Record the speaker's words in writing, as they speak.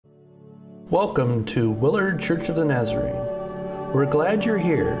Welcome to Willard Church of the Nazarene. We're glad you're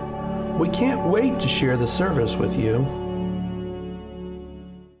here. We can't wait to share the service with you.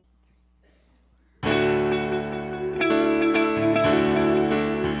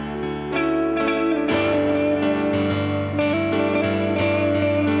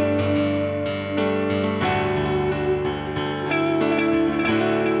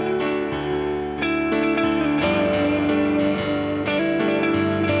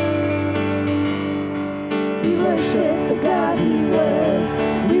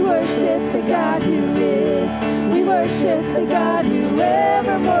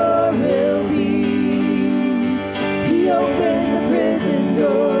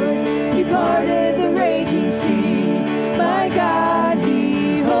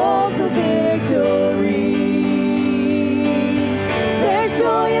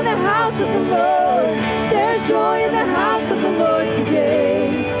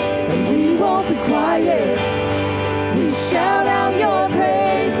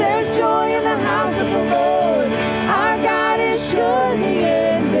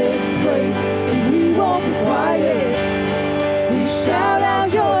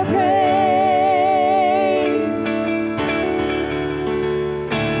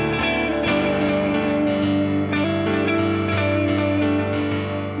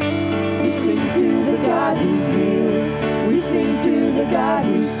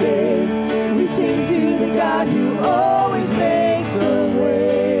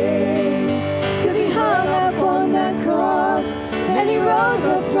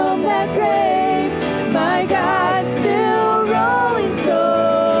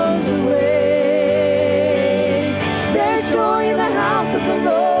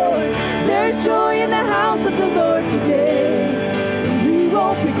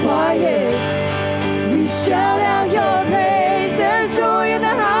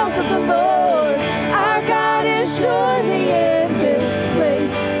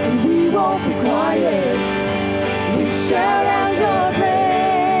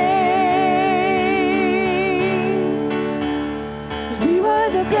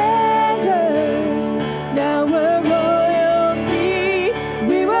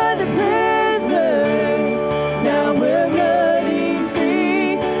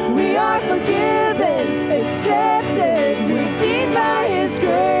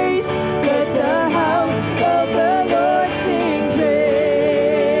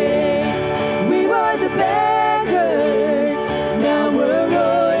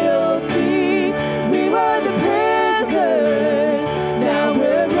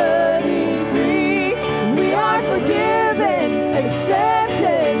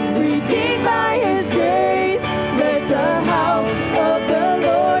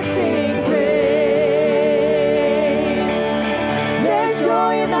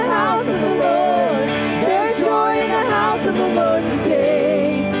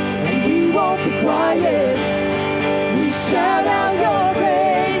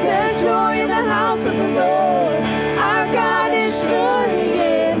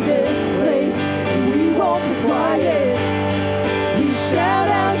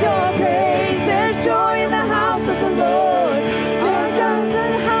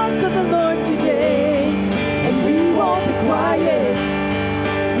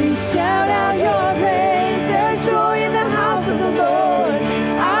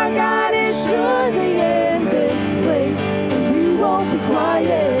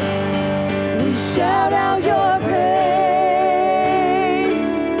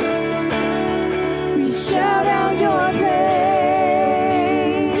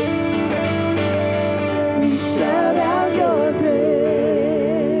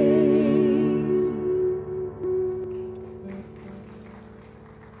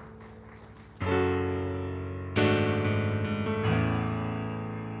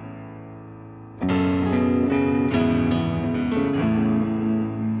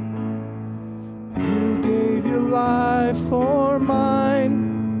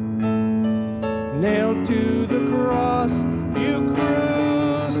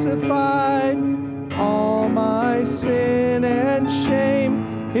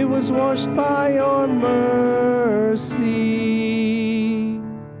 Washed by your mercy.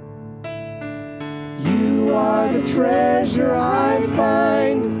 You are the treasure I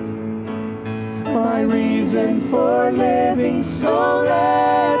find, my reason for living, so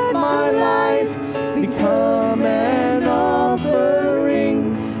let my life become an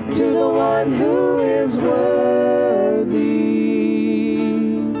offering to the one who is worthy.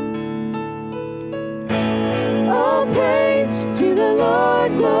 All praise to the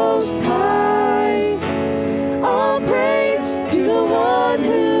Lord Most High. All praise to the one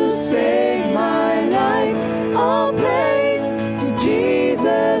who saved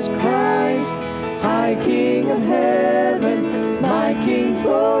King of heaven, my King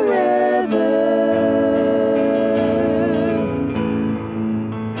forever.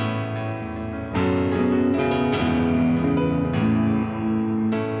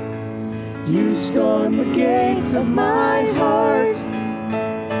 You stormed the gates of my heart.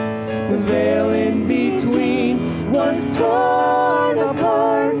 The veil in between was torn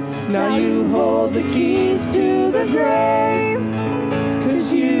apart. Now you hold the keys to the grave.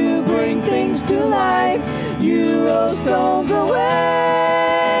 'Cause you bring things to life. You roll stones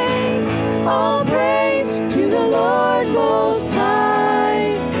away. All praise to the Lord Most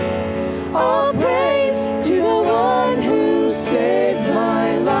High. All praise to the one who saved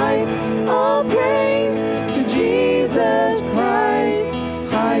my life. All praise to Jesus Christ,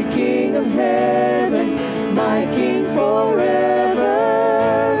 High King of heaven, my King forever.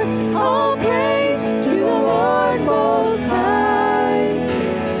 All praise to the Lord Most High.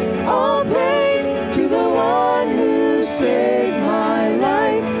 All praise to the one who saved my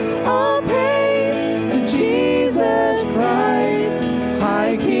life. All praise to Jesus Christ,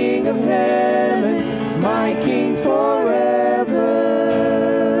 High King of heaven, my King forever.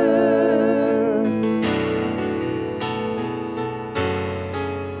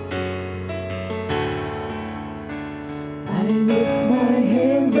 I lift my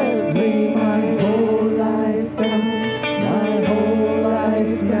hands up, lay my whole life down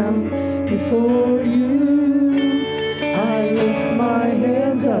before you. I lift my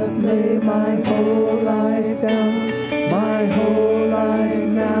hands up, lay my whole life down. My whole life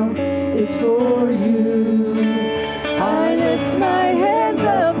now is for you. I lift my hands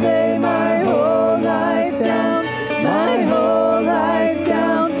up, lay my whole life down. My whole life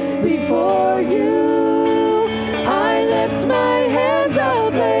down before you. I lift my hands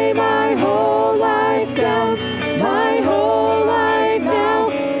up, lay my whole life down. My whole life now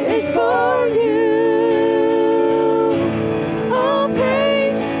is for you. All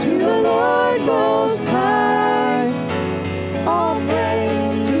praise to the Lord Most High. All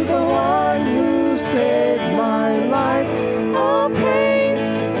praise to the one who saved my life. All praise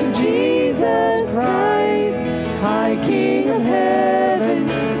to Jesus Christ, High King of heaven,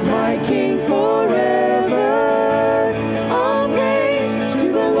 my King forever. All praise to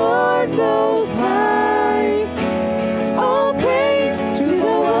the Lord Most High. All praise to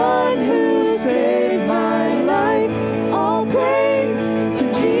the one who saved my life. All praise to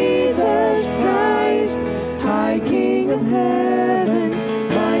Jesus Christ, High King of heaven,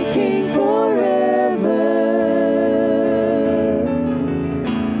 my King forever.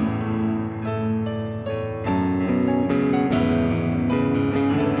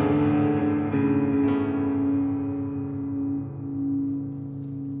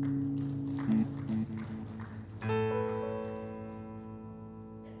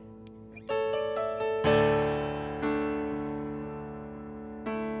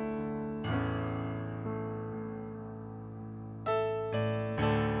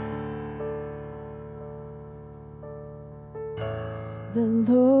 The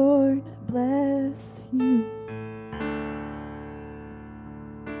Lord bless you.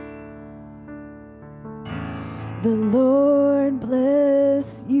 The Lord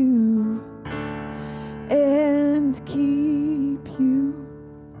bless you and keep you.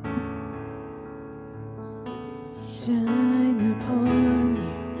 Shine upon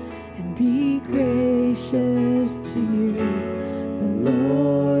you and be gracious to you. The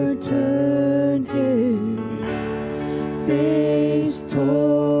Lord turn his face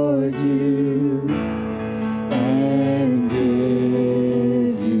toward you and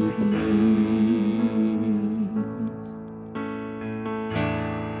give you peace.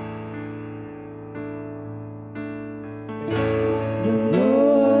 The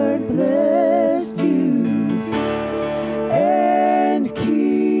Lord bless you and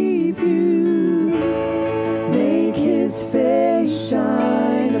keep you. Make his face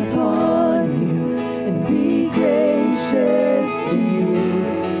shine upon you and be gracious to you.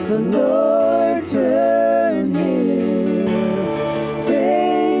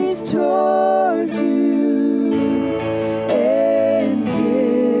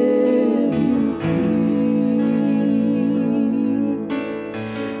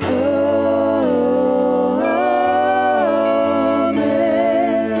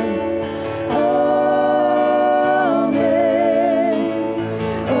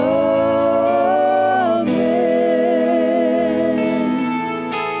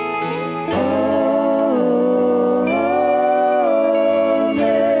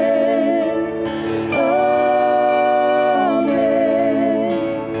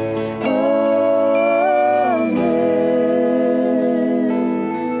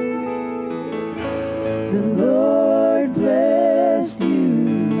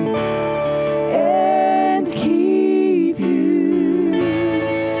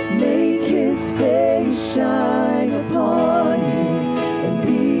 shine upon you and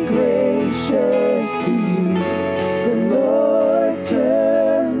be gracious to you. The Lord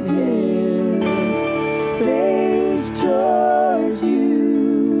turn his face toward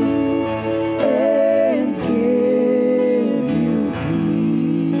you and give you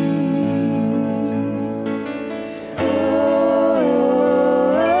peace. Amen.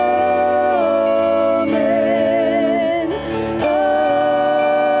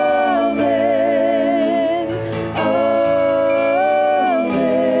 Amen.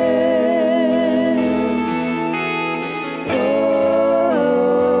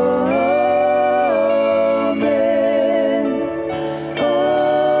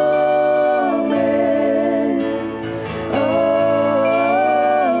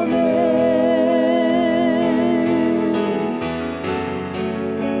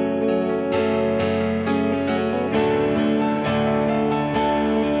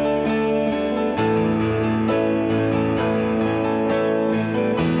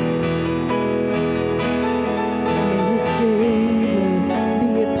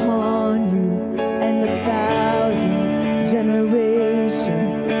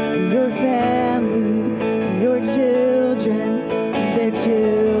 Generations and your family and your children and their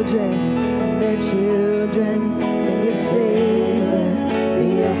children and their children. May his favor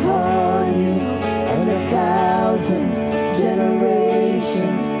be upon you and 1,000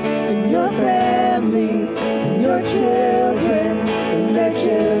 generations and your family and your children and their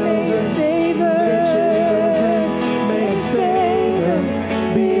children. May his favor, may his favor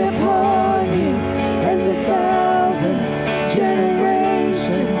be upon you and 1,000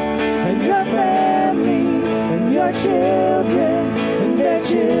 generations and your family and your children and their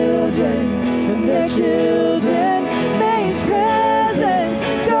children and their children. May his presence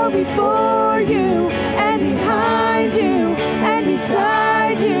go before you and behind you and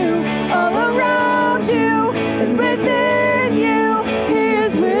beside you, all around you and within you. He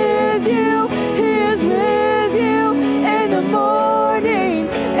is with you, he is with you in the morning,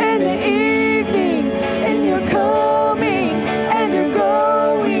 in the evening, in your coming and you're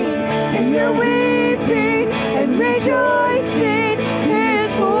going, and you're weeping and rejoicing. He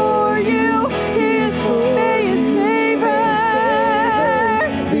is for you, he is for. May his favor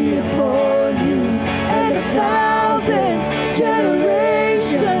be upon you and 1,000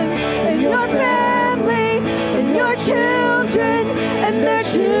 generations and your family and your children and their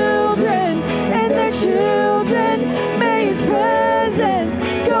children and their children. May his presence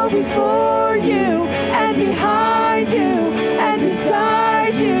go before you and behind you and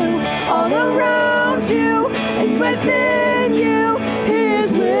beside you, all around you and within you. He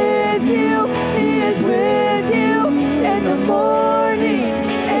is with you, he is with you in the morning,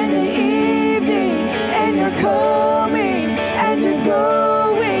 in the evening, and you're coming and you're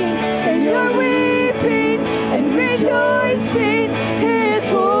going, and you're weeping and rejoicing. He is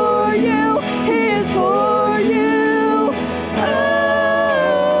for you, he is for you.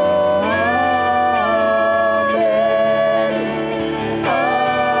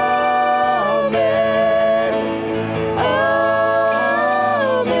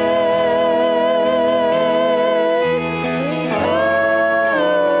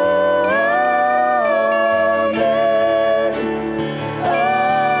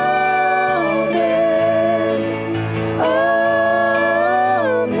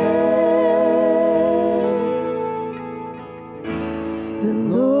 The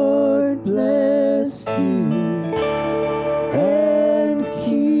Lord bless you and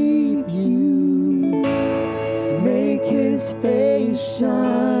keep you. Make his face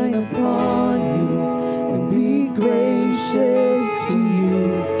shine upon you and be gracious to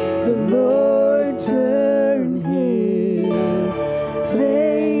you. The Lord turn his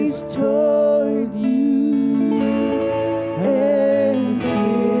face toward you and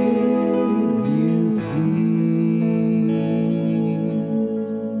give you peace.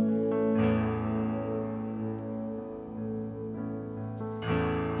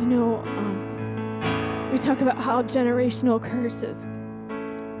 You know, we talk about how generational curses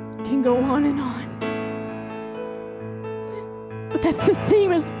can go on and on. But that's the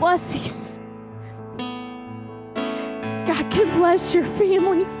same as blessings. God can bless your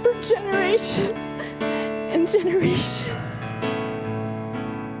family for generations and generations.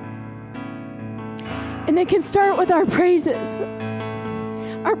 And it can start with our praises,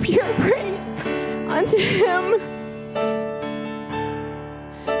 our pure praise unto him.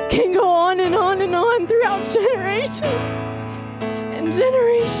 Can go on and on and on throughout generations and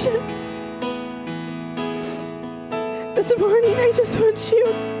generations. This morning, I just want you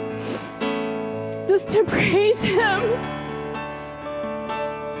just to praise him.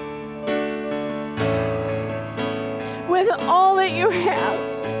 with all that you have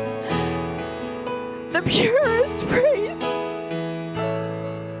the purest praise.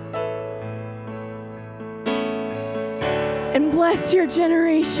 And bless your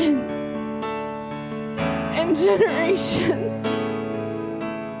generations and generations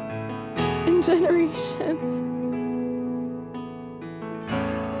and generations.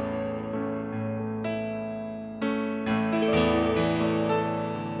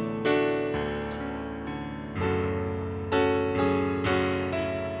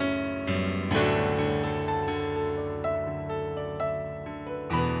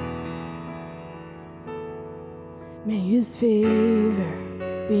 May His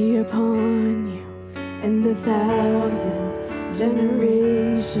favor be upon you and 1,000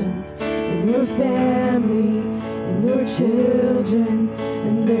 generations, and your family, and your children,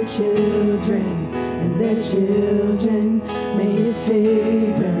 and their children, and their children. May His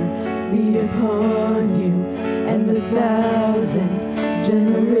favor be upon you and 1,000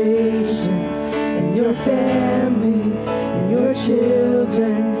 generations, and your family, and your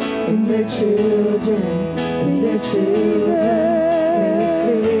children, and their children. May His favor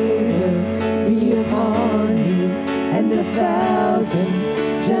be upon you and 1,000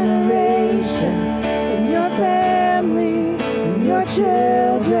 generations, in your family, and your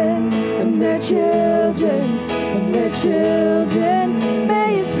children, and their children, and their children.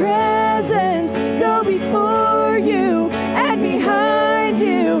 May His presence go before you, and behind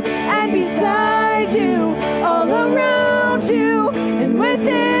you, and beside you, all around you, and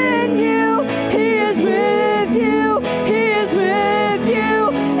within you. He is with you. He is with you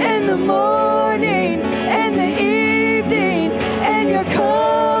in the morning, in the evening, and you're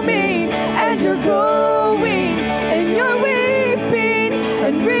coming, and you're going, and you're weeping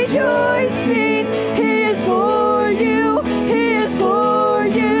and rejoicing. He is for you. He is for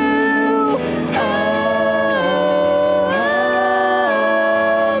you.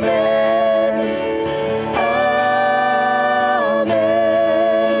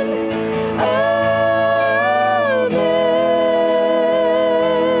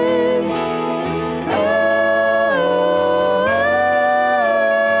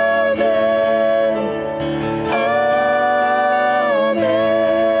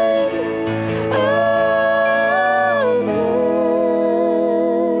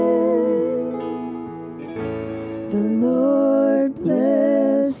 The Lord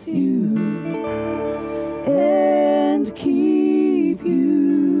bless you and keep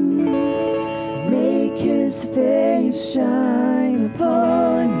you. Make His face shine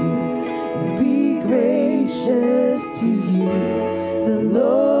upon you and be gracious to you. The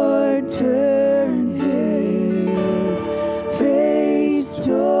Lord turn His face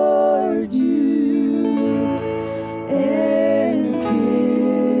toward you and give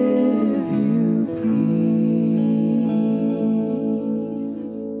you peace.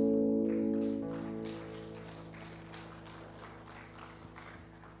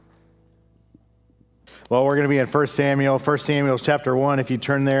 Well, we're going to be in 1 Samuel chapter 1, if you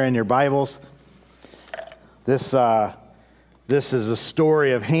turn there in your Bibles. This is a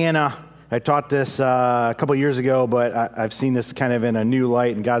story of Hannah. I taught this a couple years ago, but I've seen this kind of in a new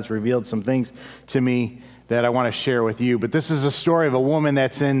light, and God's revealed some things to me that I want to share with you. But this is a story of a woman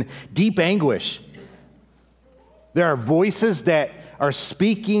that's in deep anguish. There are voices that are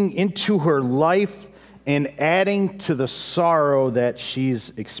speaking into her life and adding to the sorrow that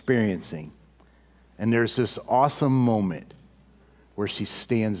she's experiencing. And there's this awesome moment where she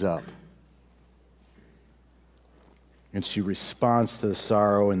stands up and she responds to the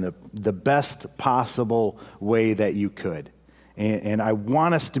sorrow in the best possible way that you could. And I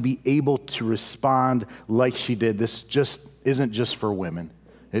want us to be able to respond like she did. This just isn't just for women.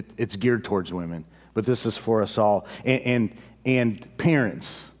 It's geared towards women, but this is for us all. And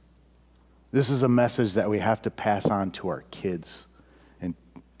parents, this is a message that we have to pass on to our kids and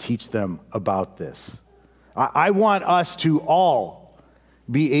teach them about this. I want us to all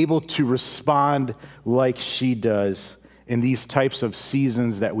be able to respond like she does in these types of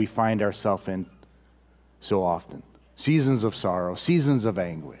seasons that we find ourselves in so often. Seasons of sorrow, seasons of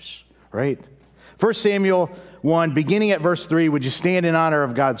anguish, right? 1 Samuel 1, beginning at verse 3, would you stand in honor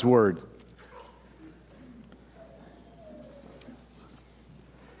of God's word?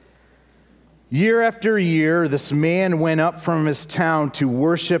 Year after year, this man went up from his town to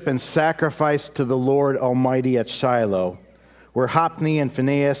worship and sacrifice to the Lord Almighty at Shiloh, where Hophni and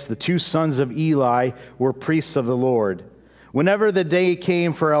Phinehas, the two sons of Eli, were priests of the Lord. Whenever the day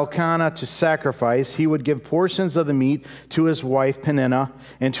came for Elkanah to sacrifice, he would give portions of the meat to his wife Peninnah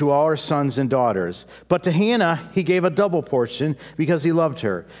and to all her sons and daughters. But to Hannah he gave a double portion because he loved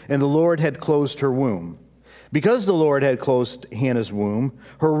her, and the Lord had closed her womb. Because the Lord had closed Hannah's womb,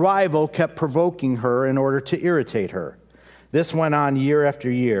 her rival kept provoking her in order to irritate her. This went on year after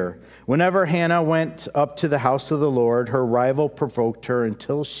year. Whenever Hannah went up to the house of the Lord, her rival provoked her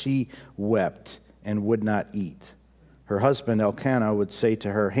until she wept and would not eat. Her husband Elkanah would say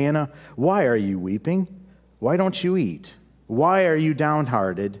to her, "Hannah, why are you weeping? Why don't you eat? Why are you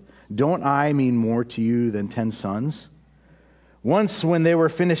downhearted? Don't I mean more to you than 10 sons?" Once, when they were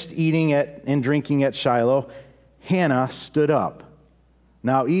finished eating and drinking at Shiloh, Hannah stood up.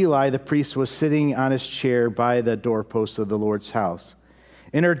 Now Eli the priest was sitting on his chair by the doorpost of the Lord's house.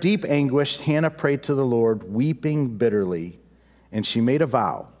 In her deep anguish, Hannah prayed to the Lord, weeping bitterly, and she made a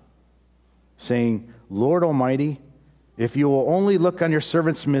vow, saying, "Lord Almighty, if you will only look on your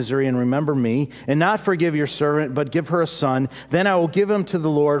servant's misery and remember me, and not forgive your servant, but give her a son, then I will give him to the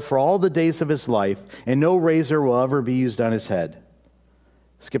Lord for all the days of his life, and no razor will ever be used on his head."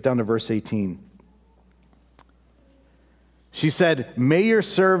 Skip down to verse 18. She said, "May your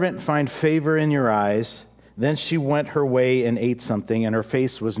servant find favor in your eyes." Then she went her way and ate something, and her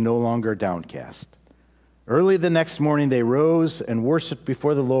face was no longer downcast. Early the next morning they rose and worshipped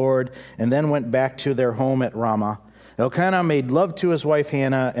before the Lord, and then went back to their home at Ramah. Elkanah made love to his wife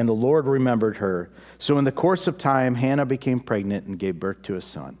Hannah, and the Lord remembered her. So in the course of time, Hannah became pregnant and gave birth to a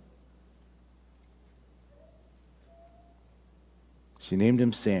son. She named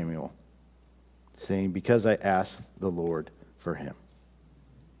him Samuel, saying, "Because I asked the Lord for him."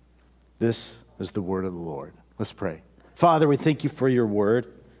 This is the word of the Lord. Let's pray. Father, we thank you for your word.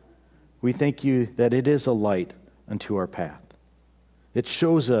 We thank you that it is a light unto our path. It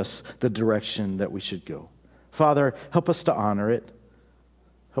shows us the direction that we should go. Father, help us to honor it.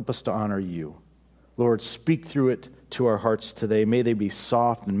 Help us to honor you. Lord, speak through it to our hearts today. May they be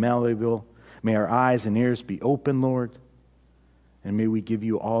soft and malleable. May our eyes and ears be open, Lord. And may we give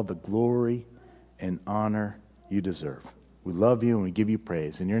you all the glory and honor you deserve. We love you and we give you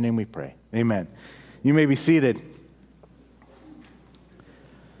praise. In your name we pray. Amen. You may be seated.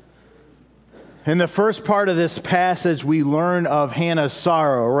 In the first part of this passage, we learn of Hannah's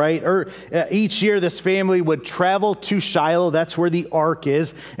sorrow, right? Each year, this family would travel to Shiloh. That's where the ark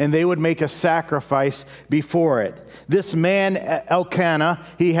is, and they would make a sacrifice before it. This man, Elkanah,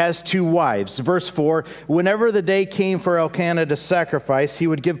 he has 2 wives. Verse 4, whenever the day came for Elkanah to sacrifice, he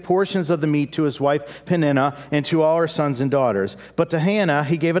would give portions of the meat to his wife Peninnah and to all her sons and daughters. But to Hannah,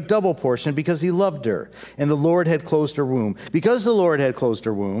 he gave a double portion because he loved her, and the Lord had closed her womb. Because the Lord had closed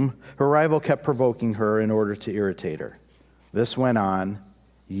her womb, her rival kept provoking her in order to irritate her. This went on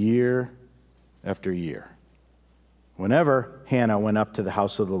year after year. Whenever Hannah went up to the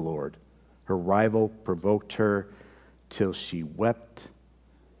house of the Lord, her rival provoked her till she wept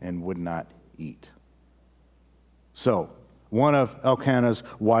and would not eat. So, one of Elkanah's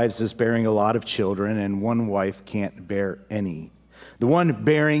wives is bearing a lot of children, and one wife can't bear any. The one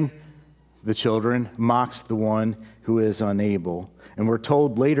bearing the children mocks the one who is unable. And we're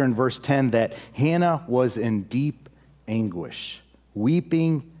told later in verse 10 that Hannah was in deep anguish,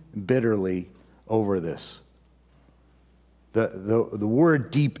 weeping bitterly over this. The word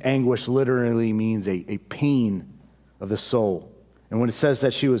deep anguish literally means a pain of the soul. And when it says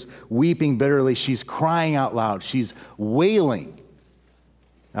that she was weeping bitterly, she's crying out loud. She's wailing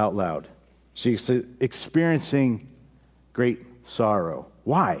out loud. She's experiencing great sorrow.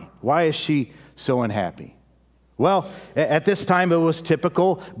 Why? Why is she so unhappy? Well, at this time it was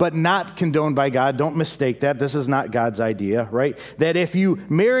typical, but not condoned by God. Don't mistake that. This is not God's idea, right? That if you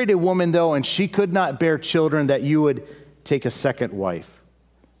married a woman, though, and she could not bear children, that you would take a second wife.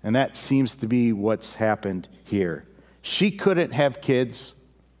 And that seems to be what's happened here. She couldn't have kids,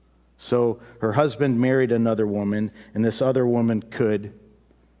 so her husband married another woman, and this other woman could.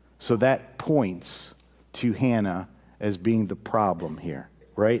 So that points to Hannah as being the problem here,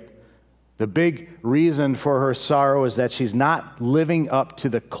 right? The big reason for her sorrow is that she's not living up to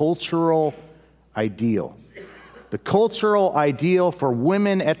the cultural ideal. The cultural ideal for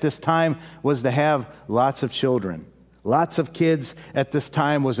women at this time was to have lots of children. Lots of kids at this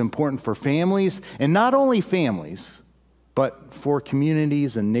time was important for families, and not only families, but for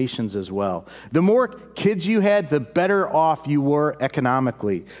communities and nations as well. The more kids you had, the better off you were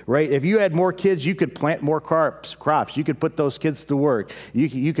economically, right? If you had more kids, you could plant more crops. You could put those kids to work.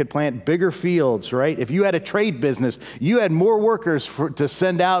 You could plant bigger fields, right? If you had a trade business, you had more workers to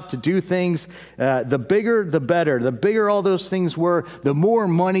send out to do things. The bigger, the better. The bigger all those things were, the more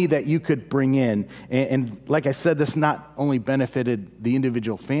money that you could bring in. And like I said, this not only benefited the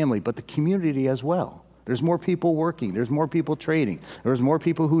individual family, but the community as well. There's more people working. There's more people trading. There's more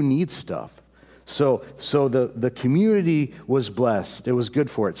people who need stuff. So the community was blessed. It was good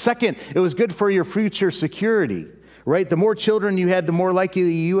for it. Second, it was good for your future security, right? The more children you had, the more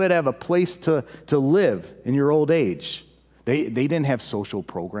likely you would have a place to live in your old age. They didn't have social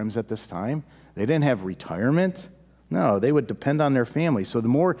programs at this time. They didn't have retirement. No, they would depend on their family. So the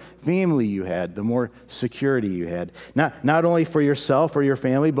more family you had, the more security you had. Not only for yourself or your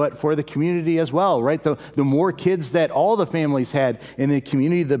family, but for the community as well, right? The more kids that all the families had in the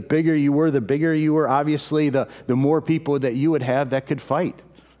community, the bigger you were, obviously, the more people that you would have that could fight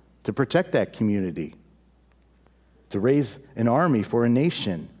to protect that community, to raise an army for a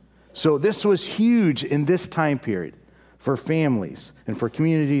nation. So this was huge in this time period for families and for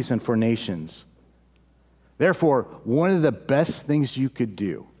communities and for nations. Therefore, one of the best things you could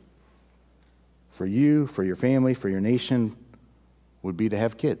do for you, for your family, for your nation, would be to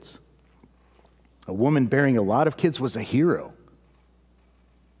have kids. A woman bearing a lot of kids was a hero.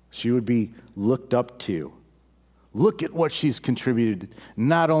 She would be looked up to. Look at what she's contributed,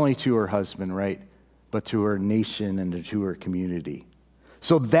 not only to her husband, right, but to her nation and to her community.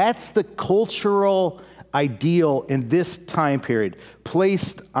 So that's the cultural ideal in this time period,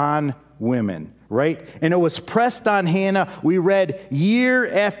 placed on women, right? And it was pressed on Hannah. We read year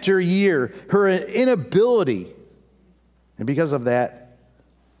after year her inability. And because of that,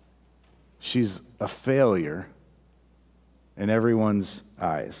 she's a failure in everyone's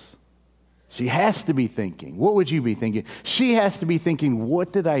eyes. She has to be thinking, what would you be thinking? She has to be thinking,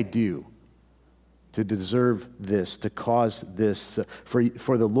 what did I do to deserve this, to cause this,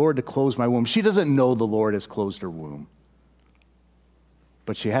 for the Lord to close my womb? She doesn't know the Lord has closed her womb,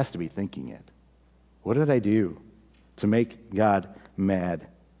 but she has to be thinking it. What did I do to make God mad?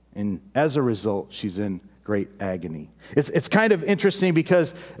 And as a result, she's in great agony. It's kind of interesting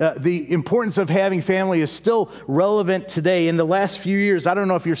because the importance of having family is still relevant today. In the last few years, I don't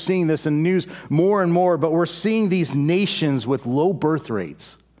know if you're seeing this in the news more and more, but we're seeing these nations with low birth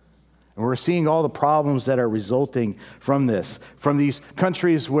rates. And we're seeing all the problems that are resulting from this, from these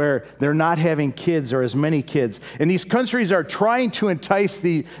countries where they're not having kids or as many kids. And these countries are trying to entice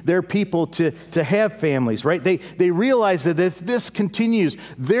their people to have families, right? They realize that if this continues,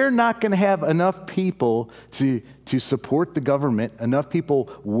 they're not going to have enough people to support the government, enough people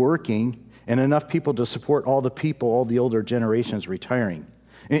working, and enough people to support all the older generations retiring.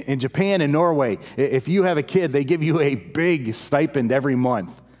 In Japan and Norway, if you have a kid, they give you a big stipend every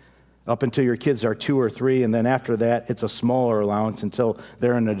month, up until your kids are 2 or 3, and then after that, it's a smaller allowance until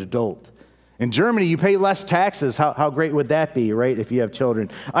they're an adult. In Germany, you pay less taxes. How great would that be, right, if you have children?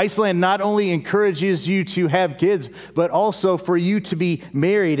 Iceland not only encourages you to have kids, but also for you to be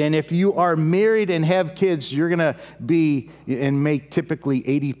married. And if you are married and have kids, you're going to be and make typically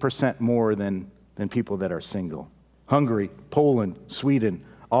 80% more than people that are single. Hungary, Poland, Sweden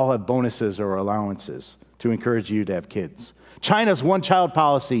all have bonuses or allowances to encourage you to have kids. China's one-child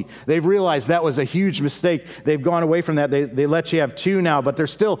policy, they've realized that was a huge mistake. They've gone away from that. They let you have 2 now, but they're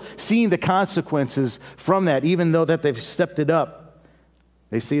still seeing the consequences from that, even though that they've stepped it up.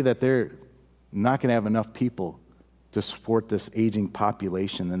 They see that they're not going to have enough people to support this aging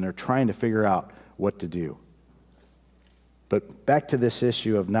population, and they're trying to figure out what to do. But back to this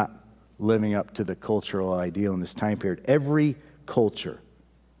issue of not living up to the cultural ideal in this time period. Every culture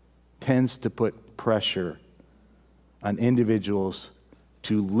tends to put pressure on individuals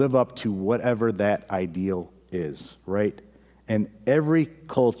to live up to whatever that ideal is, right? And every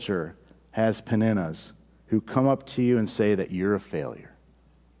culture has peninas who come up to you and say that you're a failure,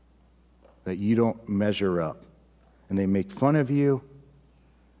 that you don't measure up. And they make fun of you,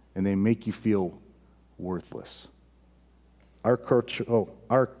 and they make you feel worthless. Our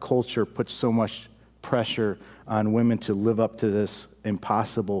culture puts so much pressure on women to live up to this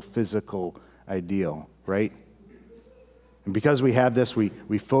impossible physical ideal, right? And because we have this, we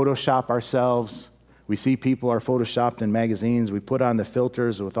Photoshop ourselves. We see people are Photoshopped in magazines. We put on the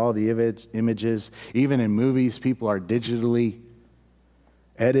filters with all the images. Even in movies, people are digitally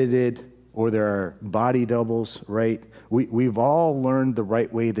edited, or there are body doubles, right? We've all learned the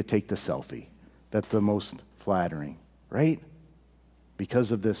right way to take the selfie. That's the most flattering, right?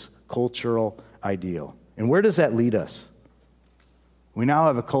 Because of this cultural ideal. And where does that lead us? We now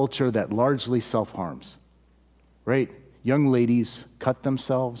have a culture that largely self-harms, right? Young ladies cut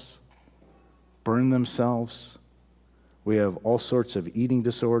themselves, burn themselves. We have all sorts of eating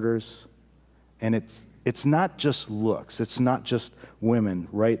disorders. And it's not just looks. It's not just women,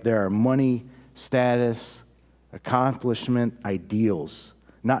 right? There are money, status, accomplishment, ideals.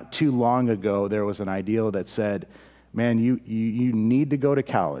 Not too long ago, there was an ideal that said, man, you need to go to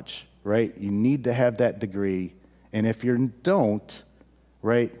college, right? You need to have that degree. And if you don't,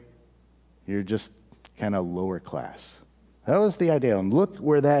 right, You're just kind of lower class. That was the idea. And look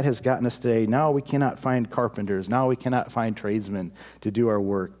where that has gotten us today. Now we cannot find carpenters. Now we cannot find tradesmen to do our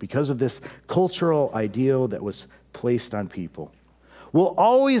work because of this cultural ideal that was placed on people. We'll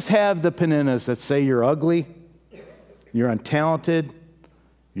always have the Peninnahs that say you're ugly, you're untalented,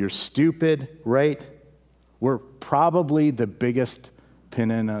 you're stupid, right? We're probably the biggest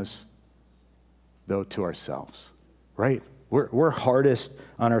Peninnahs, though, to ourselves, right? We're hardest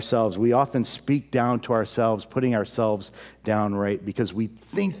on ourselves. We often speak down to ourselves, putting ourselves down, right? Because we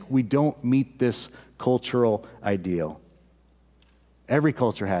think we don't meet this cultural ideal. Every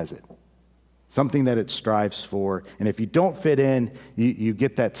culture has it. Something that it strives for. And if you don't fit in, you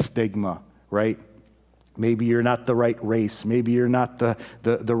get that stigma, right? Maybe you're not the right race. Maybe you're not the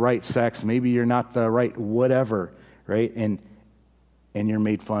right sex. Maybe you're not the right whatever, right? And you're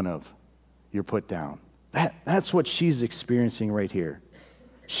made fun of. You're put down. That's what she's experiencing right here.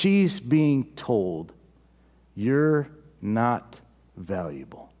 She's being told, you're not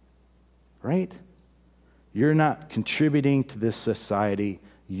valuable, right? You're not contributing to this society.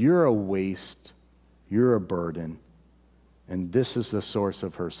 You're a waste. You're a burden. And this is the source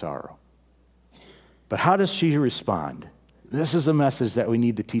of her sorrow. But how does she respond? This is a message that we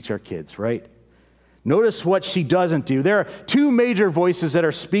need to teach our kids, right? Notice what she doesn't do. There are two major voices that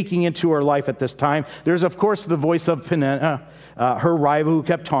are speaking into her life at this time. There's, of course, the voice of Peninnah, her rival who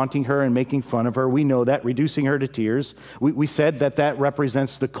kept taunting her and making fun of her. We know that, reducing her to tears. We said that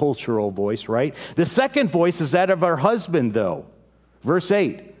represents the cultural voice, right? The second voice is that of her husband, though. Verse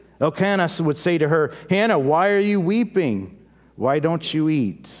 8, Elkanah would say to her, Hannah, why are you weeping? Why don't you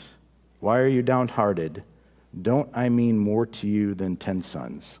eat? Why are you downhearted? Don't I mean more to you than 10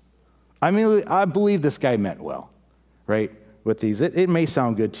 sons? I mean, I believe this guy meant well, right, with these. It may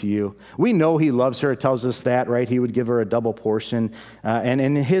sound good to you. We know he loves her. It tells us that, right? He would give her a double portion. And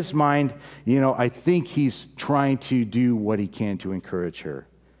in his mind, I think he's trying to do what he can to encourage her.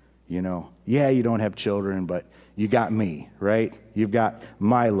 Yeah, you don't have children, but you got me, right? You've got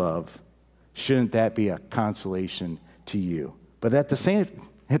my love. Shouldn't that be a consolation to you? But at the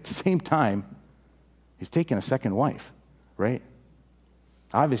same time, he's taking a second wife, right?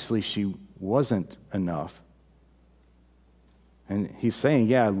 Obviously, she wasn't enough. And he's saying,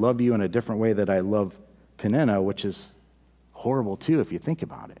 yeah, I love you in a different way that I love Peninnah, which is horrible too if you think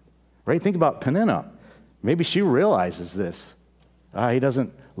about it. Right? Think about Peninnah. Maybe she realizes this. He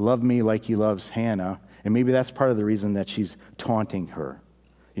doesn't love me like he loves Hannah. And maybe that's part of the reason that she's taunting her.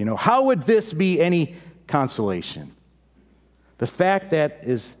 How would this be any consolation? The fact that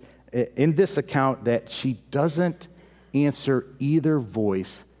is in this account that she doesn't answer either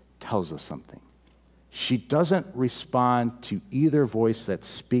voice tells us something. She doesn't respond to either voice that's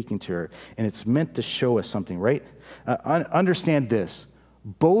speaking to her, and it's meant to show us something, right? Understand this.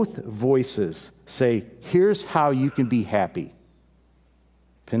 Both voices say, here's how you can be happy.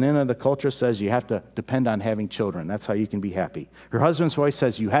 Peninnah, the culture, says you have to depend on having children. That's how you can be happy. Her husband's voice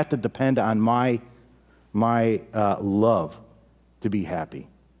says you have to depend on my love to be happy.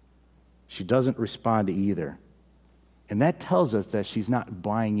 She doesn't respond to either. And that tells us that she's not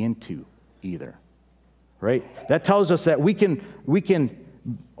buying into either, right? That tells us that we can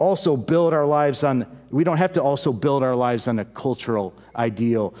also build our lives on, we don't have to also build our lives on a cultural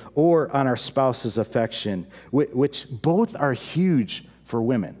ideal or on our spouse's affection, which both are huge for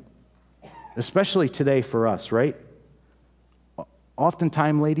women, especially today for us, right?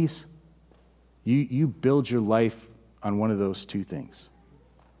 Oftentimes, ladies, you build your life on one of those two things.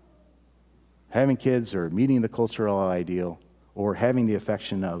 Having kids or meeting the cultural ideal or having the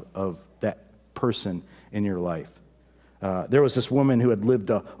affection of that person in your life. There was this woman who had lived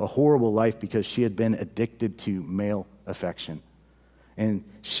a horrible life because she had been addicted to male affection. And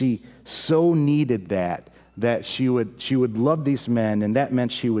she so needed that she would love these men, and that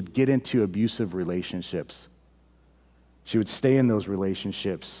meant she would get into abusive relationships. She would stay in those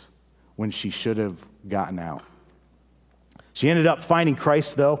relationships when she should have gotten out. She ended up finding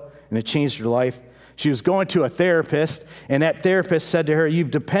Christ, though, and it changed her life. She was going to a therapist, and that therapist said to her,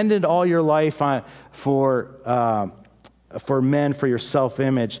 you've depended all your life for men, for your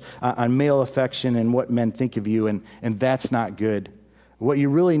self-image, on male affection and what men think of you, and that's not good. What you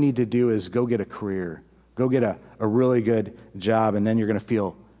really need to do is go get a career. Go get a really good job, and then you're going to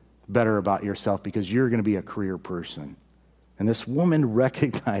feel better about yourself because you're going to be a career person. And this woman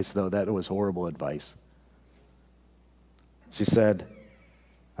recognized, though, that it was horrible advice. She said,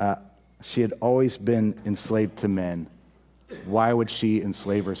 she had always been enslaved to men. Why would she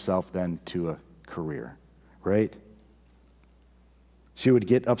enslave herself then to a career, right? She would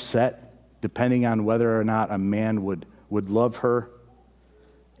get upset depending on whether or not a man would love her.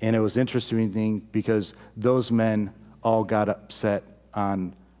 And it was interesting because those men all got upset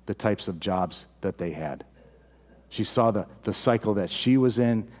on the types of jobs that they had. She saw the cycle that she was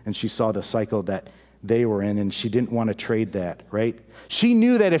in, and she saw the cycle that they were in, and she didn't want to trade that, right? She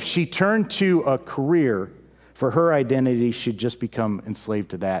knew that if she turned to a career for her identity, she'd just become enslaved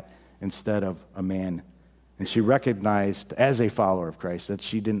to that instead of a man. And she recognized, as a follower of Christ, that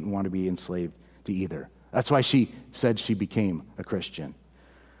she didn't want to be enslaved to either. That's why she said she became a Christian.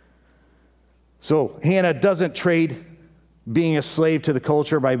 So Hannah doesn't trade being a slave to the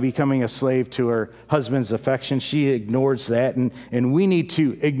culture by becoming a slave to her husband's affection. She ignores that, and we need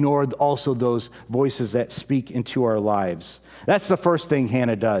to ignore also those voices that speak into our lives. That's the first thing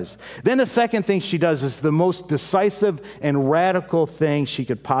Hannah does. Then the second thing she does is the most decisive and radical thing she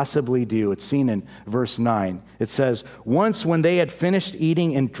could possibly do. It's seen in verse 9. It says, "Once when they had finished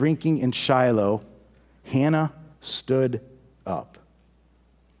eating and drinking in Shiloh, Hannah stood up."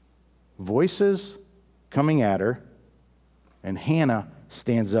 Voices coming at her, and Hannah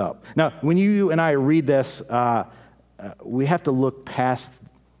stands up. Now, when you and I read this, we have to look past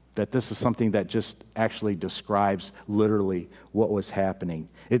that this is something that just actually describes literally what was happening.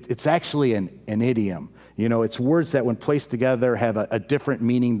 It's actually an idiom. You know, it's words that when placed together have a different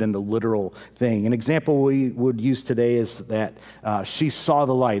meaning than the literal thing. An example we would use today is that she saw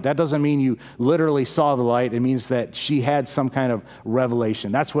the light. That doesn't mean you literally saw the light. It means that she had some kind of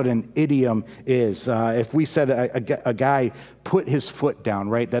revelation. That's what an idiom is. If we said a guy put his foot down,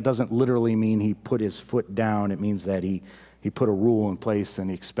 right, that doesn't literally mean he put his foot down. It means that he put a rule in place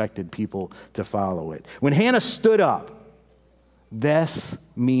and he expected people to follow it. When Hannah stood up, this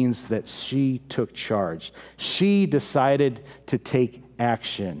means that she took charge. She decided to take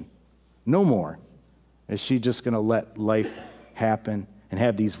action. No more is she just going to let life happen and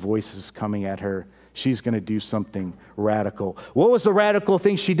have these voices coming at her. She's going to do something radical. What was the radical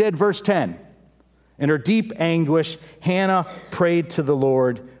thing she did? Verse 10. In her deep anguish, Hannah prayed to the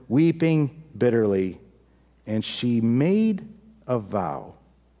Lord, weeping bitterly. And she made a vow,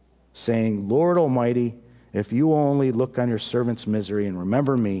 saying, "Lord Almighty, if you will only look on your servant's misery and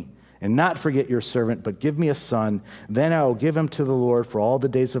remember me, and not forget your servant, but give me a son, then I will give him to the Lord for all the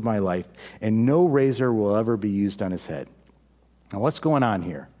days of my life, and no razor will ever be used on his head." Now, what's going on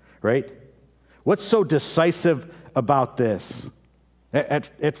here, right? What's so decisive about this?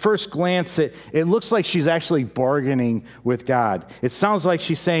 At first glance, it looks like she's actually bargaining with God. It sounds like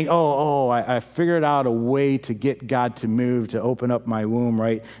she's saying, I figured out a way to get God to move, to open up my womb,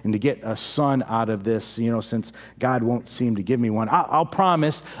 right? And to get a son out of this, since God won't seem to give me one. I'll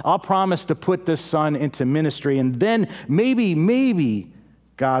promise to put this son into ministry, and then maybe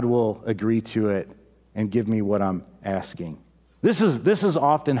God will agree to it and give me what I'm asking. This is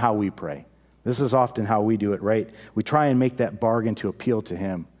often how we pray. This is often how we do it, right? We try and make that bargain to appeal to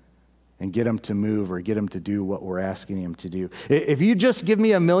him and get him to move or get him to do what we're asking him to do. If you just give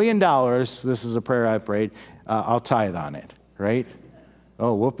me $1 million, this is a prayer I prayed, I'll tithe on it, right?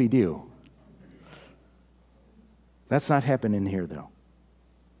 Oh, whoopee-doo. That's not happening here, though.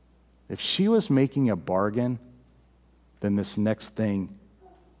 If she was making a bargain, then this next thing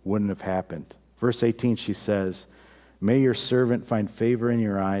wouldn't have happened. Verse 18, she says, "May your servant find favor in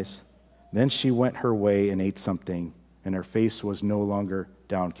your eyes." Then she went her way and ate something, and her face was no longer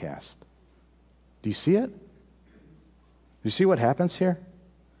downcast. Do you see it? Do you see what happens here?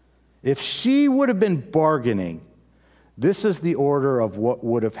 If she would have been bargaining, this is the order of what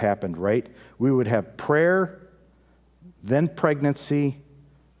would have happened, right? We would have prayer, then pregnancy,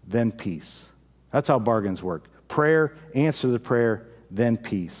 then peace. That's how bargains work. Prayer, answer the prayer, then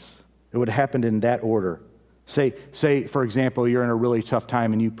peace. It would have happened in that order. Say, for example, you're in a really tough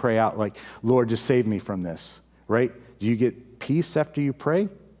time and you pray out like, "Lord, just save me from this," right? Do you get peace after you pray?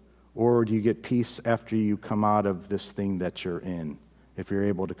 Or do you get peace after you come out of this thing that you're in? If you're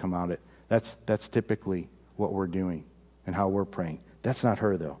able to come out of it. That's typically what we're doing and how we're praying. That's not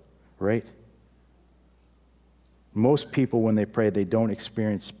her, though, right? Most people, when they pray, they don't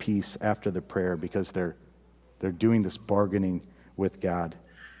experience peace after the prayer because they're doing this bargaining with God.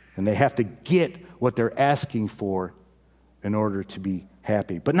 And they have to get what they're asking for in order to be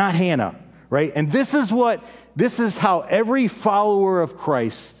happy. But not Hannah, right? And this is how every follower of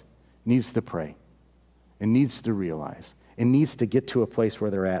Christ needs to pray and needs to realize and needs to get to a place where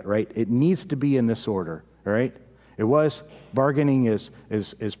they're at, right? It needs to be in this order, all right? It was bargaining is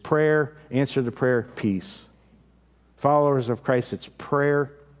prayer, answer to prayer, peace. Followers of Christ, it's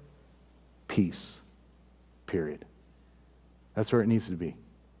prayer, peace, period. That's where it needs to be,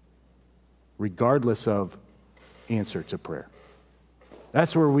 regardless of answer to prayer.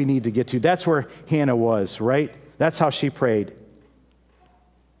 That's where we need to get to. That's where Hannah was, right? That's how she prayed.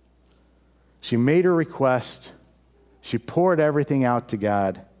 She made her request. She poured everything out to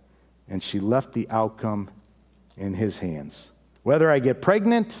God, and she left the outcome in his hands. Whether I get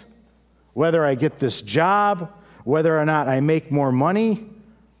pregnant, whether I get this job, whether or not I make more money,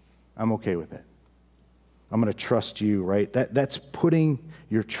 I'm okay with it. I'm going to trust you, right? That's putting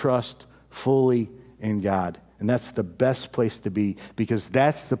your trust fully in God. And that's the best place to be, because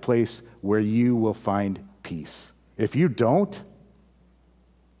that's the place where you will find peace. If you don't,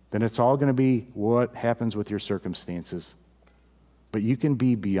 then it's all going to be what happens with your circumstances. But you can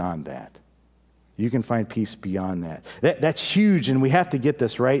be beyond that. You can find peace beyond that. That's huge, and we have to get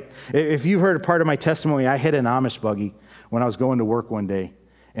this right. If you've heard a part of my testimony, I hit an Amish buggy when I was going to work one day.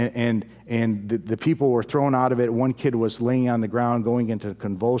 And the people were thrown out of it. One kid was laying on the ground, going into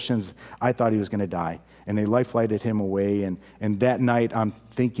convulsions. I thought he was going to die. And they life-flighted him away. And that night, I'm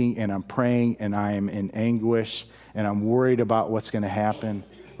thinking and I'm praying and I am in anguish and I'm worried about what's going to happen,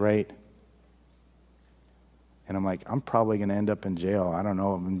 right? And I'm like, I'm probably going to end up in jail. I don't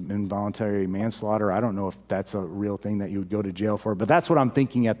know, involuntary manslaughter. I don't know if that's a real thing that you would go to jail for. But that's what I'm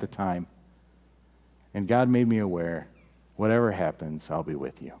thinking at the time. And God made me aware. Whatever happens, I'll be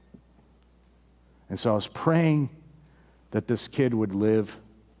with you. And so I was praying that this kid would live,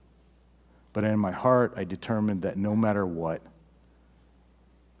 but in my heart, I determined that no matter what,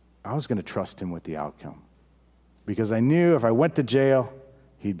 I was going to trust him with the outcome. Because I knew if I went to jail,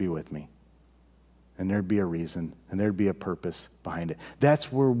 he'd be with me. And there'd be a reason, and there'd be a purpose behind it.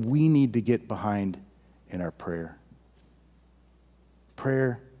 That's where we need to get behind in our prayer.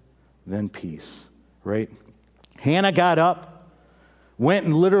 Prayer, then peace, right? Hannah got up, went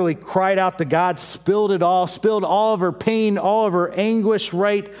and literally cried out to God, spilled all of her pain, all of her anguish,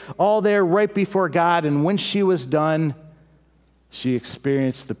 right, all there right before God. And when she was done, she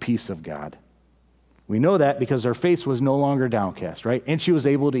experienced the peace of God. We know that because her face was no longer downcast, right? And she was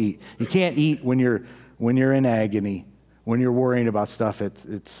able to eat. You can't eat when you're in agony, when you're worrying about stuff.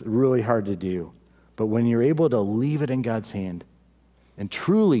 It's really hard to do. But when you're able to leave it in God's hand and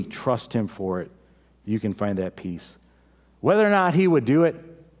truly trust him for it, you can find that peace. Whether or not he would do it,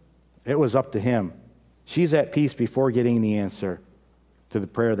 it was up to him. She's at peace before getting the answer to the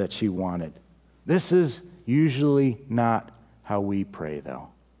prayer that she wanted. This is usually not how we pray, though.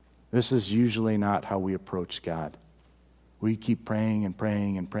 This is usually not how we approach God. We keep praying and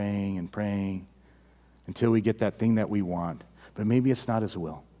praying and praying and praying until we get that thing that we want. But maybe it's not his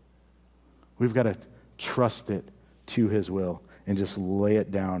will. We've got to trust it to his will and just lay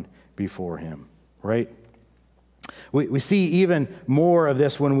it down before him. Right? We see even more of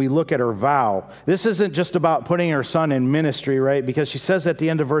this when we look at her vow. This isn't just about putting her son in ministry, right? Because she says at the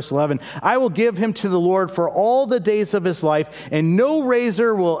end of verse 11, I will give him to the Lord for all the days of his life, and no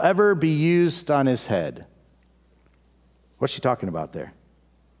razor will ever be used on his head. What's she talking about there?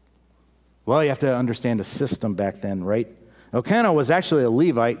 Well, you have to understand the system back then, right? Elkanah was actually a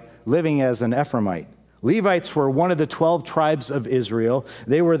Levite living as an Ephraimite. Levites were one of the 12 tribes of Israel.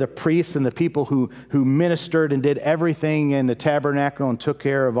 They were the priests and the people who ministered and did everything in the tabernacle and took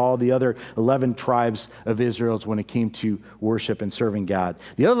care of all the other 11 tribes of Israel when it came to worship and serving God.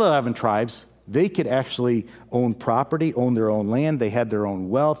 The other 11 tribes, they could actually own property, own their own land. They had their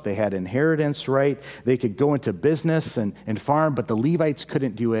own wealth. They had inheritance, right? They could go into business and farm, but the Levites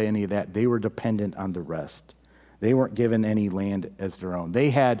couldn't do any of that. They were dependent on the rest. They weren't given any land as their own. They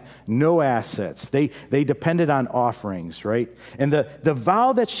had no assets. They depended on offerings, right? And the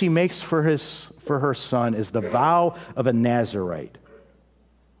vow that she makes for her son is the vow of a Nazarite.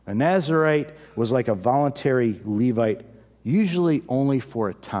 A Nazarite was like a voluntary Levite, usually only for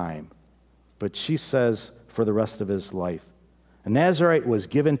a time, but she says for the rest of his life. A Nazarite was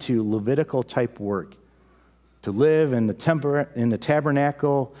given to Levitical type work, to live in the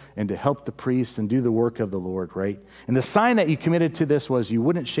tabernacle and to help the priests and do the work of the Lord, right? And the sign that you committed to this was you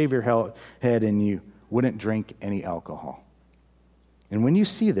wouldn't shave your head and you wouldn't drink any alcohol. And when you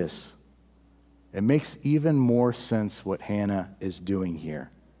see this, it makes even more sense what Hannah is doing here.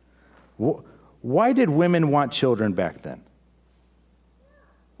 Why did women want children back then?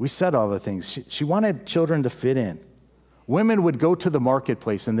 We said all the things. She wanted children to fit in. Women would go to the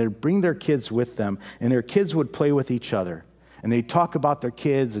marketplace and they'd bring their kids with them, and their kids would play with each other. And they'd talk about their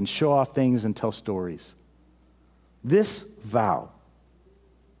kids and show off things and tell stories. This vow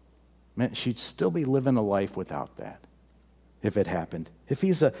meant she'd still be living a life without that if it happened. If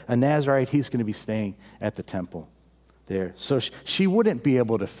he's a Nazarite, he's going to be staying at the temple there. So she wouldn't be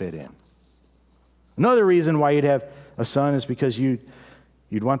able to fit in. Another reason why you'd have a son is because you'd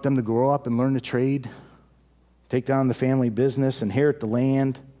want them to grow up and learn the trade, take down the family business, inherit the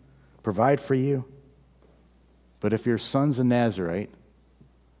land, provide for you. But if your son's a Nazarite,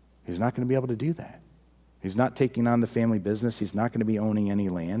 He's not going to be able to do that. He's not taking on the family business. He's not going to be owning any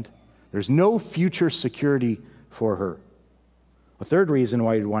land. There's no future security for her. A third reason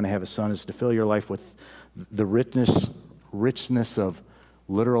why you'd want to have a son is to fill your life with the richness of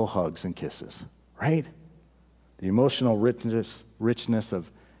literal hugs and kisses, right? The emotional richness of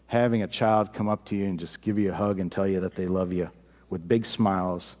having a child come up to you and just give you a hug and tell you that they love you with big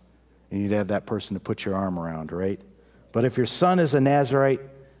smiles, and you'd have that person to put your arm around, right? But if your son is a Nazarite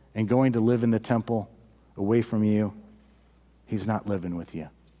and going to live in the temple away from you, he's not living with you.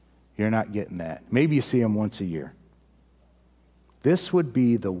 You're not getting that. Maybe you see him once a year. This would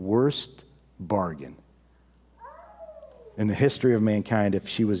be the worst bargain in the history of mankind if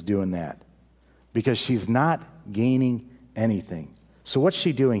she was doing that, because she's not gaining anything. So what's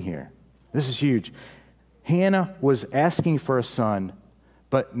she doing here? This is huge. Hannah was asking for a son,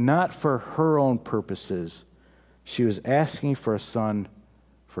 but not for her own purposes. She was asking for a son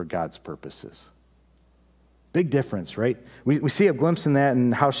for God's purposes. Big difference, right? We see a glimpse in that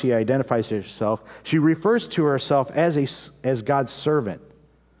and how she identifies herself. She refers to herself as God's servant.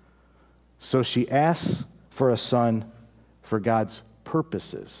 So she asks for a son for God's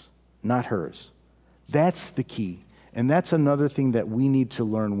purposes, not hers. That's the key. And that's another thing that we need to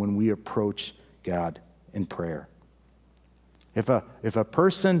learn when we approach God in prayer. If a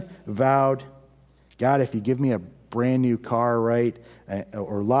person vowed, God, if you give me a brand new car, right,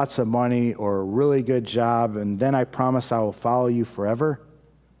 or lots of money, or a really good job, and then I promise I will follow you forever,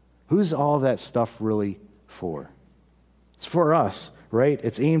 who's all that stuff really for? It's for us, right?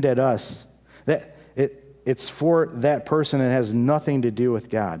 It's aimed at us. It's for that person and has nothing to do with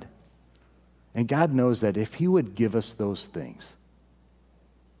God. And God knows that if he would give us those things,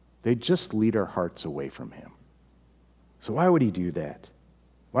 they'd just lead our hearts away from him. So why would he do that?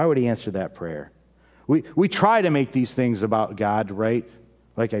 Why would he answer that prayer? We try to make these things about God, right?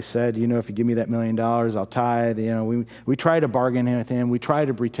 Like I said, if you give me that $1 million, I'll tithe. We try to bargain with him. We try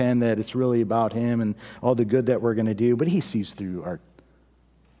to pretend that it's really about him and all the good that we're going to do, but he sees through our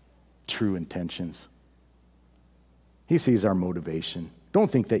true intentions. He sees our motivation.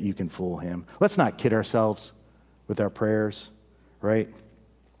 Don't think that you can fool him. Let's not kid ourselves with our prayers, right?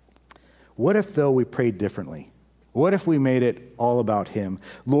 What if, though, we prayed differently? What if we made it all about him?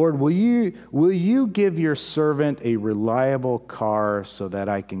 Lord, will you give your servant a reliable car so that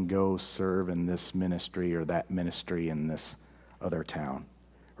I can go serve in this ministry or that ministry in this other town,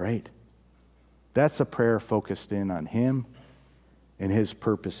 right? That's a prayer focused in on him and his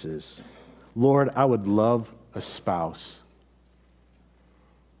purposes. Lord, I would love a spouse,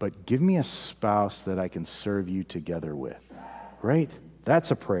 but give me a spouse that I can serve you together with, right?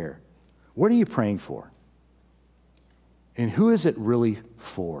 That's a prayer. What are you praying for? And who is it really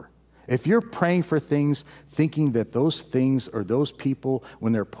for? If you're praying for things, thinking that those things or those people,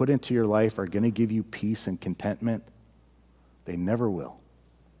 when they're put into your life, are going to give you peace and contentment, they never will.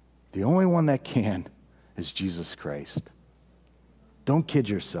 The only one that can is Jesus Christ. Don't kid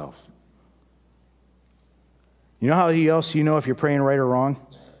yourself. You know how else you know if you're praying right or wrong?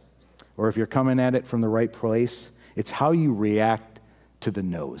 Or if you're coming at it from the right place? It's how you react to the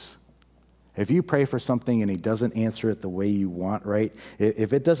no's. If you pray for something and he doesn't answer it the way you want, right?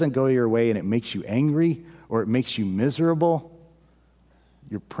 If it doesn't go your way and it makes you angry or it makes you miserable,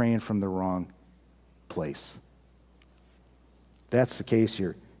 you're praying from the wrong place. If that's the case,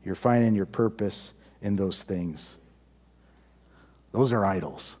 you're finding your purpose in those things. Those are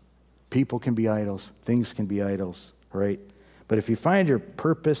idols. People can be idols. Things can be idols, right? But if you find your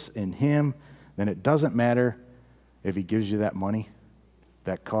purpose in him, then it doesn't matter if he gives you that money,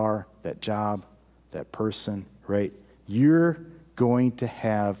 that car, that job, that person, right? You're going to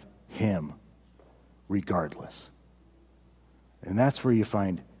have him regardless. And that's where you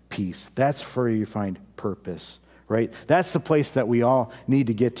find peace. That's where you find purpose, right? That's the place that we all need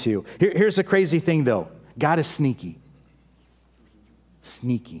to get to. Here's the crazy thing, though. God is sneaky.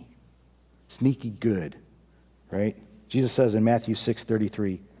 Sneaky. Sneaky good, right? Jesus says in Matthew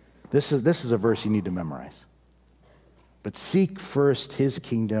 6:33, this is a verse you need to memorize. But seek first his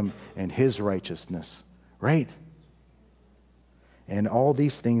kingdom and his righteousness, right? And all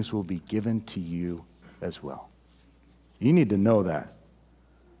these things will be given to you as well. You need to know that.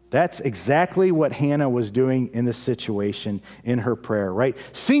 That's exactly what Hannah was doing in this situation in her prayer, right?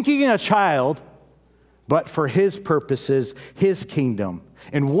 Seeking a child, but for his purposes, his kingdom.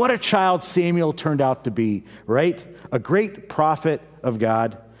 And what a child Samuel turned out to be, right? A great prophet of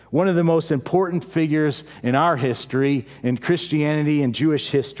God. One of the most important figures in our history, in Christianity and Jewish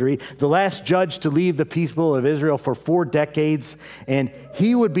history, the last judge to lead the people of Israel for 4 decades, and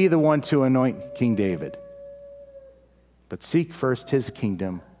he would be the one to anoint King David. But seek first his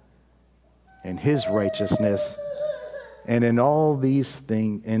kingdom and his righteousness, and in all these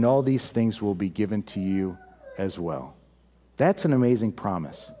things will be given to you as well. That's an amazing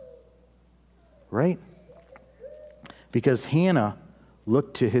promise, right? Because Hannah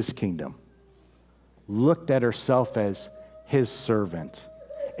looked to his kingdom, looked at herself as his servant.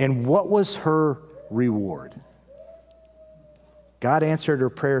 And what was her reward? God answered her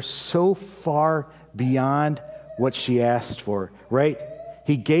prayer so far beyond what she asked for, right?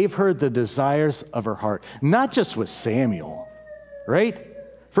 He gave her the desires of her heart, not just with Samuel, right?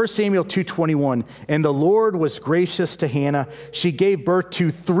 1 Samuel 2:21, and the Lord was gracious to Hannah. She gave birth to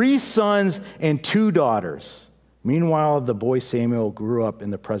 3 sons and 2 daughters. Meanwhile, the boy Samuel grew up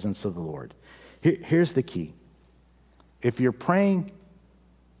in the presence of the Lord. Here's the key. If you're praying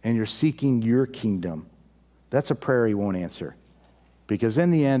and you're seeking your kingdom, that's a prayer he won't answer, because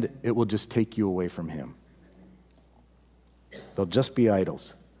in the end, it will just take you away from him. They'll just be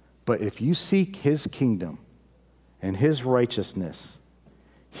idols. But if you seek his kingdom and his righteousness,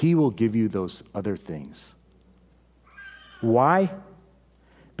 he will give you those other things. Why?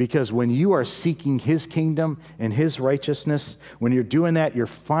 Because when you are seeking his kingdom and his righteousness, when you're doing that, you're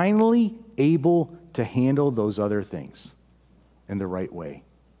finally able to handle those other things in the right way,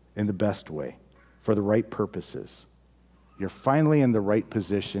 in the best way, for the right purposes. You're finally in the right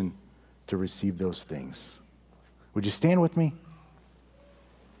position to receive those things. Would you stand with me?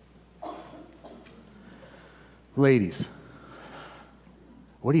 Ladies,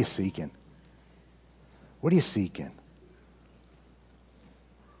 what are you seeking? What are you seeking?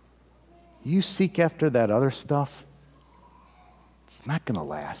 You seek after that other stuff, it's not going to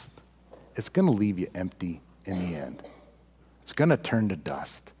last. It's going to leave you empty in the end. It's going to turn to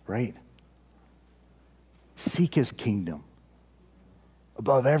dust, right? Seek his kingdom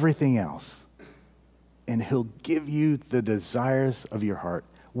above everything else, and he'll give you the desires of your heart.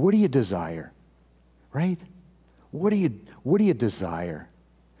 What do you desire? Right? What do you desire?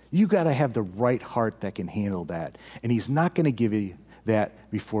 You got to have the right heart that can handle that. And he's not going to give you that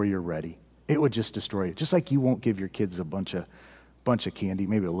before you're ready. It would just destroy you. Just like you won't give your kids a bunch of candy,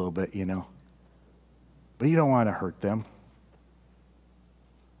 maybe a little bit, But you don't want to hurt them.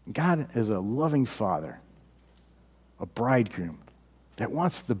 God is a loving father, a bridegroom that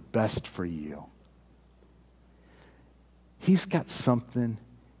wants the best for you. He's got something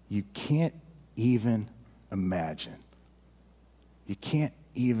you can't even imagine. You can't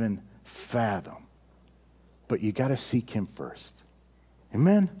even fathom. But you got to seek him first.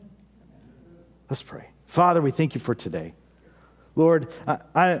 Amen? Let's pray. Father, we thank you for today. Lord,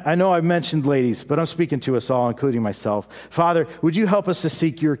 I know I've mentioned ladies, but I'm speaking to us all, including myself. Father, would you help us to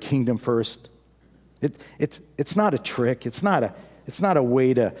seek your kingdom first? It's not a trick. It's not a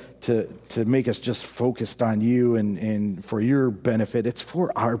way to make us just focused on you and for your benefit. It's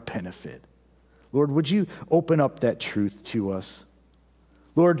for our benefit. Lord, would you open up that truth to us?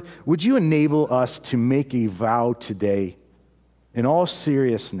 Lord, would you enable us to make a vow today in all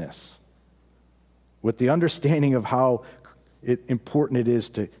seriousness with the understanding of how important it is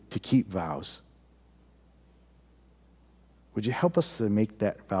to keep vows? Would you help us to make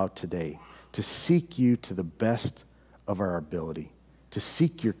that vow today, to seek you to the best of our ability, to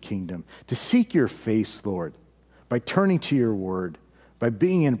seek your kingdom, to seek your face, Lord, by turning to your word, by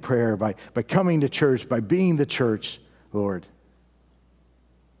being in prayer, by coming to church, by being the church, Lord.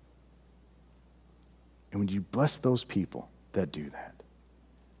 And would you bless those people that do that?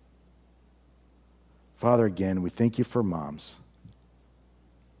 Father, again, we thank you for moms.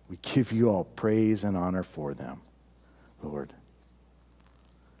 We give you all praise and honor for them, Lord.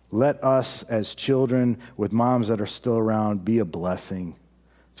 Let us as children with moms that are still around be a blessing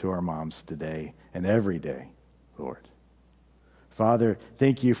to our moms today and every day, Lord. Father,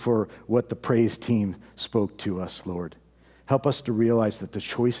 thank you for what the praise team spoke to us, Lord. Help us to realize that the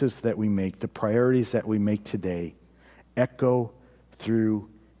choices that we make, the priorities that we make today, echo through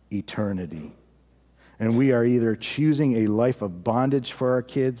eternity. And we are either choosing a life of bondage for our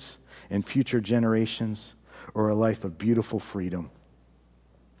kids and future generations or a life of beautiful freedom.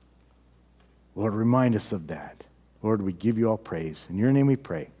 Lord, remind us of that. Lord, we give you all praise. In your name we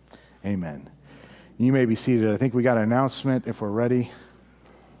pray. Amen. You may be seated. I think we got an announcement if we're ready.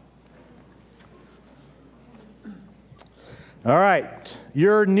 All right.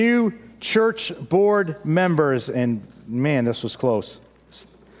 Your new church board members, and man, this was close.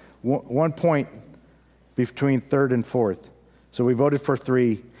 1 point between third and fourth. So we voted for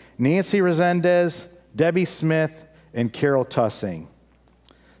 3. Nancy Resendez, Debbie Smith, and Carol Tussing.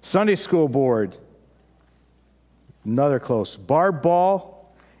 Sunday school board, another close. Barb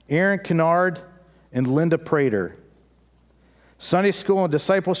Ball, Aaron Kennard, and Linda Prater. Sunday school and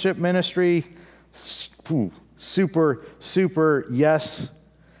discipleship ministry, super, super yes.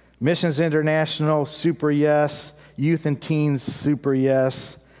 Missions International, super yes. Youth and teens, super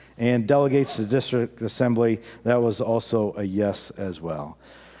yes. And delegates to district assembly, that was also a yes as well.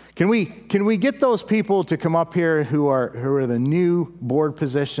 Can we get those people to come up here who are the new board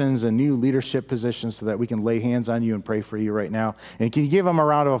positions and new leadership positions so that we can lay hands on you and pray for you right now? And can you give them a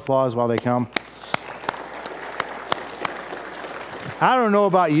round of applause while they come? I don't know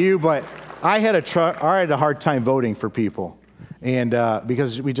about you, but I had a hard time voting for people. And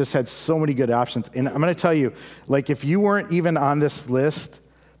because we just had so many good options. And I'm going to tell you, like, if you weren't even on this list,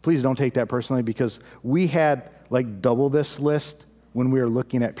 please don't take that personally, because we had like double this list when we were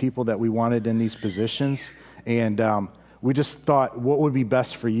looking at people that we wanted in these positions. And we just thought what would be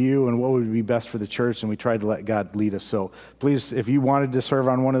best for you and what would be best for the church, and we tried to let God lead us. So please, if you wanted to serve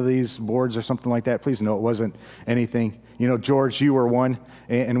on one of these boards or something like that, please know it wasn't anything. You know, George, you were one,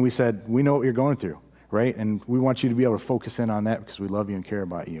 and we said, we know what you're going through, right? And we want you to be able to focus in on that because we love you and care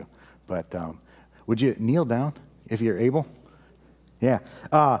about you. But would you kneel down if you're able? Yeah.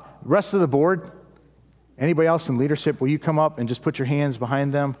 Rest of the board, anybody else in leadership, will you come up and just put your hands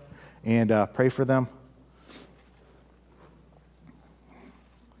behind them and pray for them?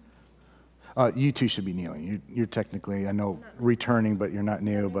 You two should be kneeling. You're technically, I know, returning, but you're not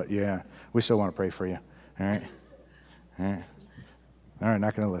new. But yeah, we still want to pray for you. All right? All right. All right,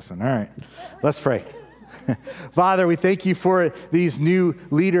 not going to listen. All right. Let's pray. Father, we thank you for these new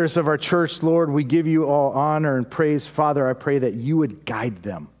leaders of our church, Lord. We give you all honor and praise. Father, I pray that you would guide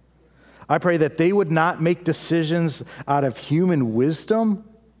them. I pray that they would not make decisions out of human wisdom,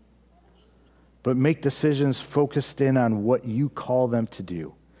 but make decisions focused in on what you call them to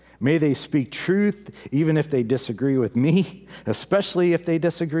do. May they speak truth even if they disagree with me, especially if they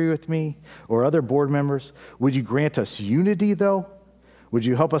disagree with me or other board members. Would you grant us unity, though? Would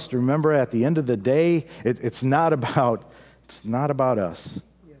you help us to remember at the end of the day, it's not about us.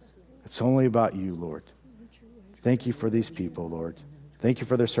 It's only about you, Lord. Thank you for these people, Lord. Thank you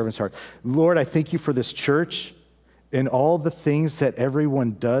for their servant's heart. Lord, I thank you for this church and all the things that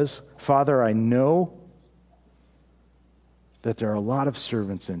everyone does. Father, I know that there are a lot of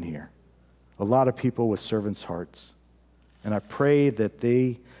servants in here, a lot of people with servants' hearts. And I pray that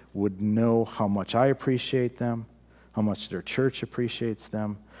they would know how much I appreciate them, how much their church appreciates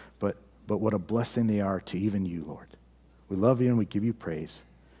them, but what a blessing they are to even you, Lord. We love you and we give you praise.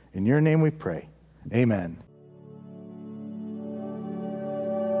 In your name we pray. Amen.